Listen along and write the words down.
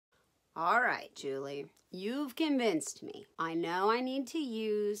All right, Julie, you've convinced me. I know I need to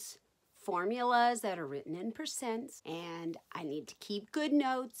use formulas that are written in percents, and I need to keep good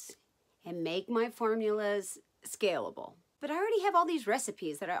notes and make my formulas scalable. But I already have all these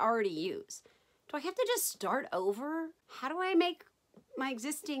recipes that I already use. Do I have to just start over? How do I make my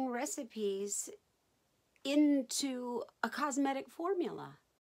existing recipes into a cosmetic formula?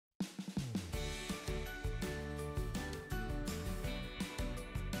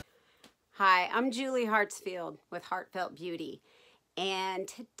 Hi, I'm Julie Hartsfield with Heartfelt Beauty, and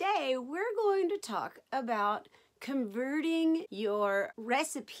today we're going to talk about converting your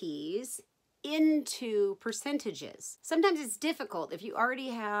recipes into percentages. Sometimes it's difficult if you already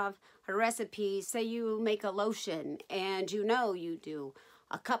have a recipe. Say you make a lotion and you know you do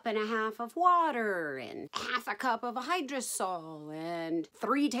a cup and a half of water and half a cup of a hydrosol and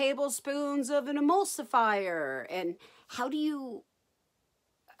 3 tablespoons of an emulsifier. And how do you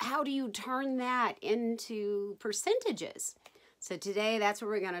turn that into percentages? So today that's what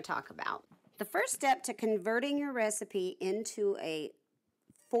we're going to talk about. The first step to converting your recipe into a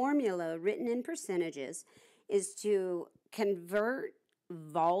formula written in percentages is to convert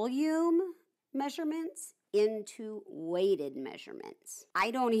volume measurements into weighted measurements. I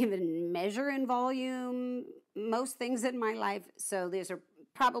don't even measure in volume most things in my life, so these are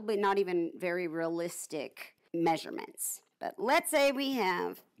probably not even very realistic measurements. But let's say we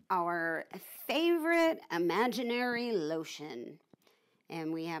have our favorite imaginary lotion,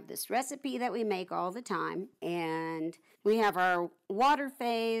 and we have this recipe that we make all the time, and we have our water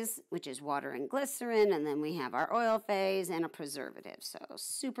phase, which is water and glycerin, and then we have our oil phase and a preservative. So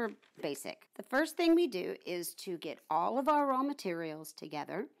super basic. The first thing we do is to get all of our raw materials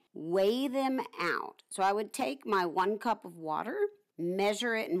together, weigh them out. So I would take my 1 cup of water,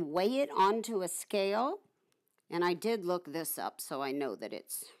 measure it and weigh it onto a scale. And I did look this up, so I know that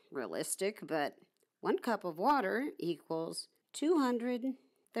it's realistic, but 1 cup of water equals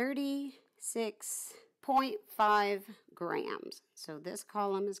 236.5 grams. So this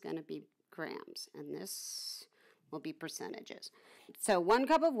column is going to be grams, and this will be percentages. So 1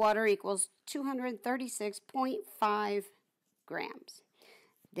 cup of water equals 236.5 grams.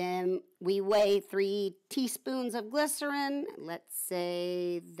 Then we weigh 3 teaspoons of glycerin. Let's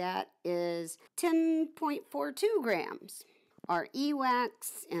say that is 10.42 grams. Our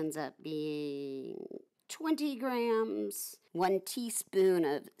E-wax ends up being 20 grams. 1 teaspoon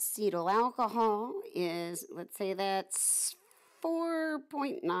of cetyl alcohol is, let's say that's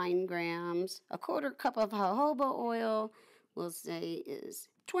 4.9 grams. A 1/4 cup of jojoba oil, we'll say, is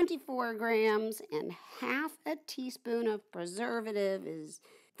 24 grams. And half a teaspoon of preservative is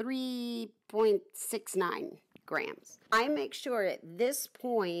 3.69 grams. I make sure at this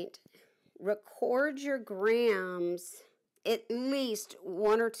point, record your grams at least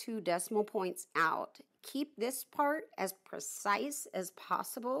 1 or 2 decimal points out. Keep this part as precise as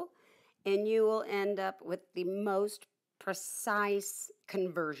possible, and you will end up with the most precise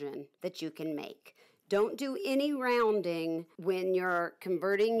conversion that you can make. Don't do any rounding when you're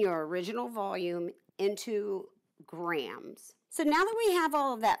converting your original volume into grams. So now that we have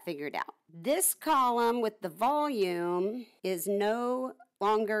all of that figured out, this column with the volume is no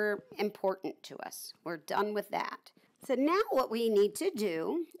longer important to us. We're done with that. So now what we need to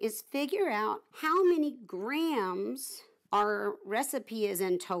do is figure out how many grams our recipe is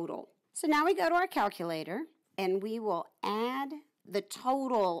in total. So now we go to our calculator and we will add the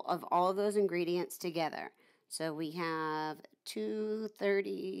total of all of those ingredients together. So we have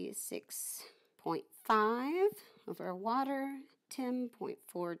 236.5 of our water,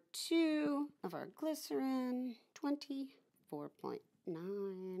 10.42 of our glycerin,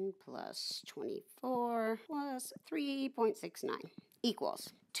 24.9 plus 24 plus 3.69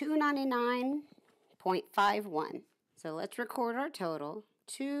 equals 299.51. So let's record our total,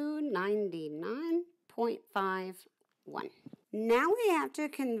 299.51. Now we have to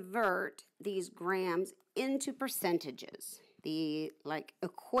convert these grams into percentages. The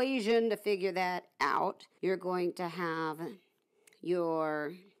equation to figure that out, you're going to have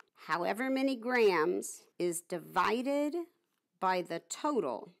your however many grams is divided by the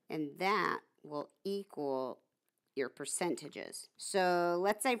total, and that will equal your percentages. So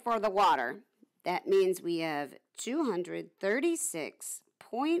let's say for the water, that means we have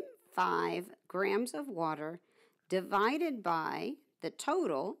 236.5 grams of water divided by the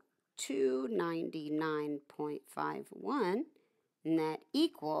total, 299.51, and that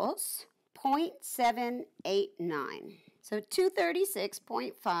equals 0.789. So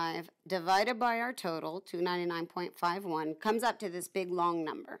 236.5 divided by our total, 299.51, comes up to this big long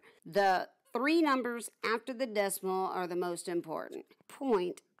number. The 3 numbers after the decimal are the most important.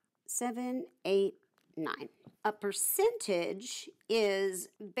 .789. A percentage is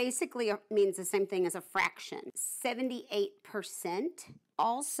basically means the same thing as a fraction. 78%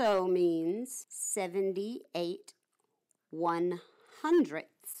 also means 78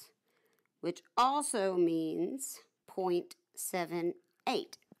 100ths, which also means 0.78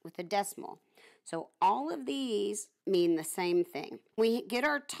 with a decimal. So all of these mean the same thing. We get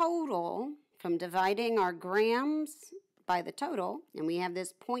our total from dividing our grams by the total, and we have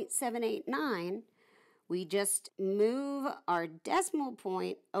this 0.789. We just move our decimal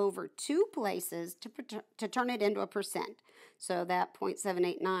point over 2 places to turn it into a percent. So that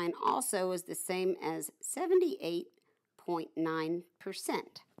 0.789 also is the same as 78.9%.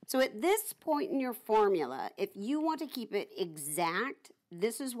 So at this point in your formula, if you want to keep it exact,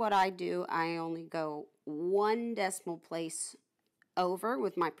 this is what I do. I only go 1 decimal place over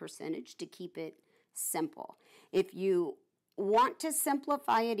with my percentage to keep it simple. If you want to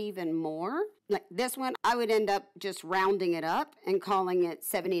simplify it even more, like this one, I would end up just rounding it up and calling it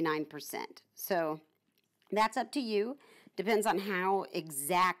 79%. So that's up to you. Depends on how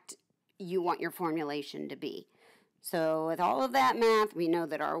exact you want your formulation to be. So with all of that math, we know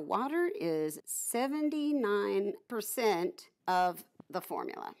that our water is 79% of the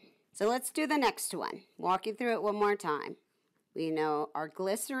formula. So let's do the next one. Walk you through it one more time. We know our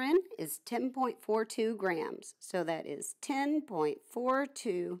glycerin is 10.42 grams. So that is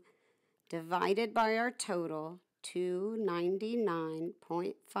 10.42 divided by our total,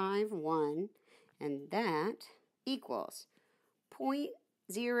 299.51, and that equals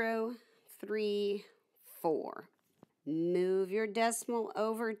 0.034. Move your decimal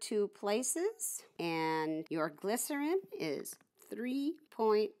over 2 places, and your glycerin is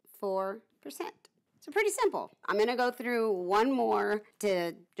 3.4%. So pretty simple. I'm going to go through one more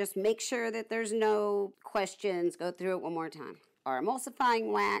to just make sure that there's no questions. Go through it one more time. Our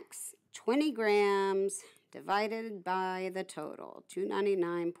emulsifying wax, 20 grams divided by the total,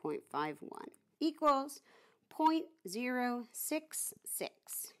 299.51, equals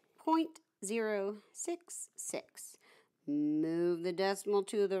 0.066. 0.066. Move the decimal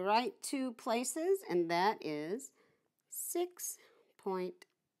to the right 2 places, and that is 6.6%.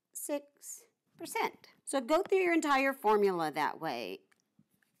 So go through your entire formula that way,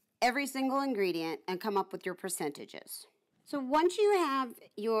 every single ingredient, and come up with your percentages. So once you have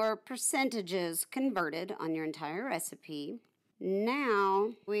your percentages converted on your entire recipe,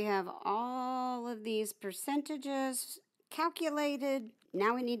 now we have all of these percentages calculated.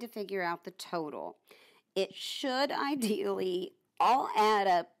 Now we need to figure out the total. It should ideally all add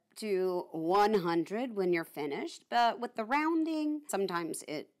up to 100 when you're finished, but with the rounding, sometimes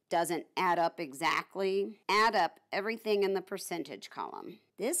it doesn't add up exactly. Add up everything in the percentage column.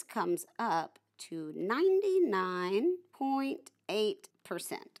 This comes up to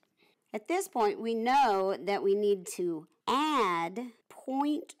 99.8%. At this point, we know that we need to add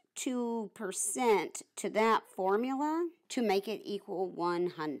 0.2% to that formula to make it equal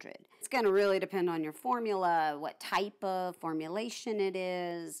 100. It's going to really depend on your formula, what type of formulation it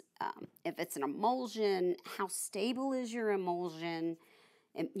is, if it's an emulsion, how stable is your emulsion,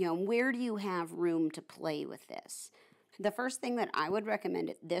 and, where do you have room to play with this? The first thing that I would recommend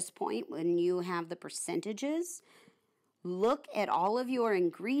at this point when you have the percentages, look at all of your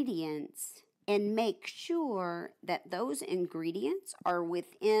ingredients and make sure that those ingredients are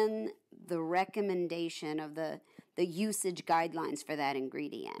within the recommendation of the usage guidelines for that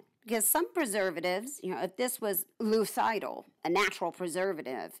ingredient. Because some preservatives, if this was lucidal, a natural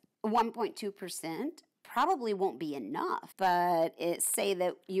preservative, 1.2%, probably won't be enough, but say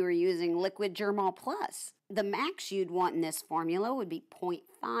that you were using liquid Germol Plus. The max you'd want in this formula would be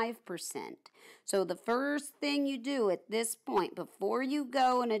 0.5%. So the first thing you do at this point, before you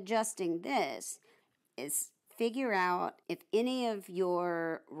go and adjusting this, is figure out if any of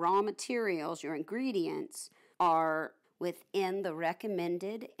your raw materials, your ingredients, are within the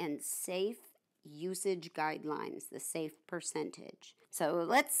recommended and safe usage guidelines, the safe percentage. So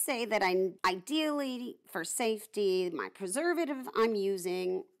let's say that ideally for safety, my preservative I'm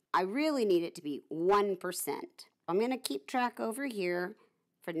using, I really need it to be 1%. I'm going to keep track over here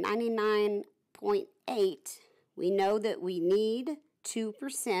for 99.8. We know that we need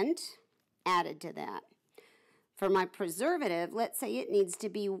 2% added to that. For my preservative, let's say it needs to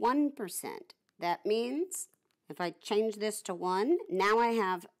be 1%. That means if I change this to 1, now I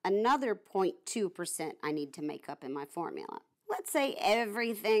have another 0.2% I need to make up in my formula. Let's say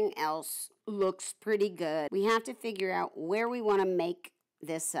everything else looks pretty good. We have to figure out where we want to make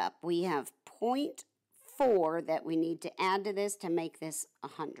this up. We have 0.4 that we need to add to this to make this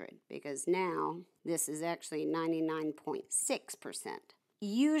 100, because now this is actually 99.6%.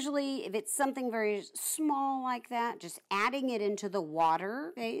 Usually, if it's something very small like that, just adding it into the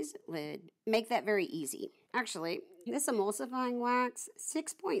water phase would make that very easy. Actually, this emulsifying wax,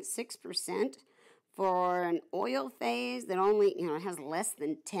 6.6% for an oil phase that only, has less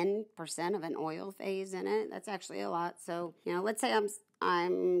than 10% of an oil phase in it. That's actually a lot. So, let's say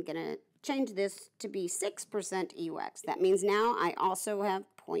I'm going to change this to be 6% e-wax. That means now I also have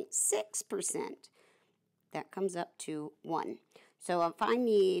 0.6%. That comes up to 1. So if I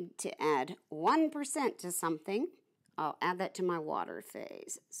need to add 1% to something, I'll add that to my water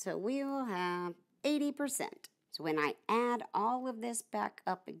phase. So we will have 80%. So when I add all of this back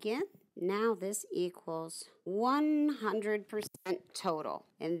up again, now this equals 100% total.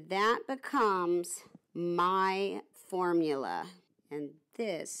 And that becomes my formula. And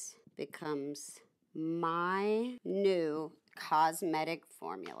this becomes my new cosmetic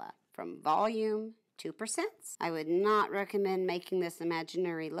formula from volume 2%. I would not recommend making this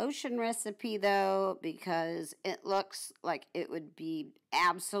imaginary lotion recipe though, because it looks like it would be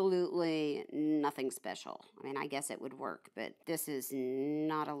absolutely nothing special. I mean, I guess it would work, but this is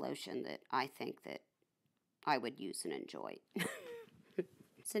not a lotion that I think that I would use and enjoy.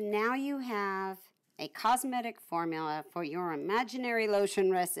 So now you have a cosmetic formula for your imaginary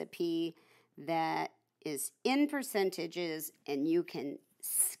lotion recipe that is in percentages, and you can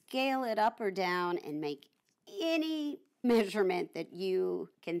scale it up or down and make any measurement that you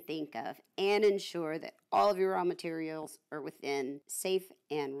can think of and ensure that all of your raw materials are within safe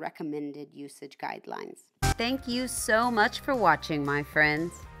and recommended usage guidelines. Thank you so much for watching, my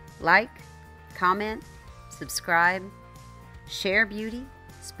friends. Like, comment, subscribe, share beauty,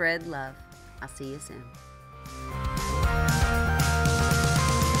 spread love. I'll see you soon.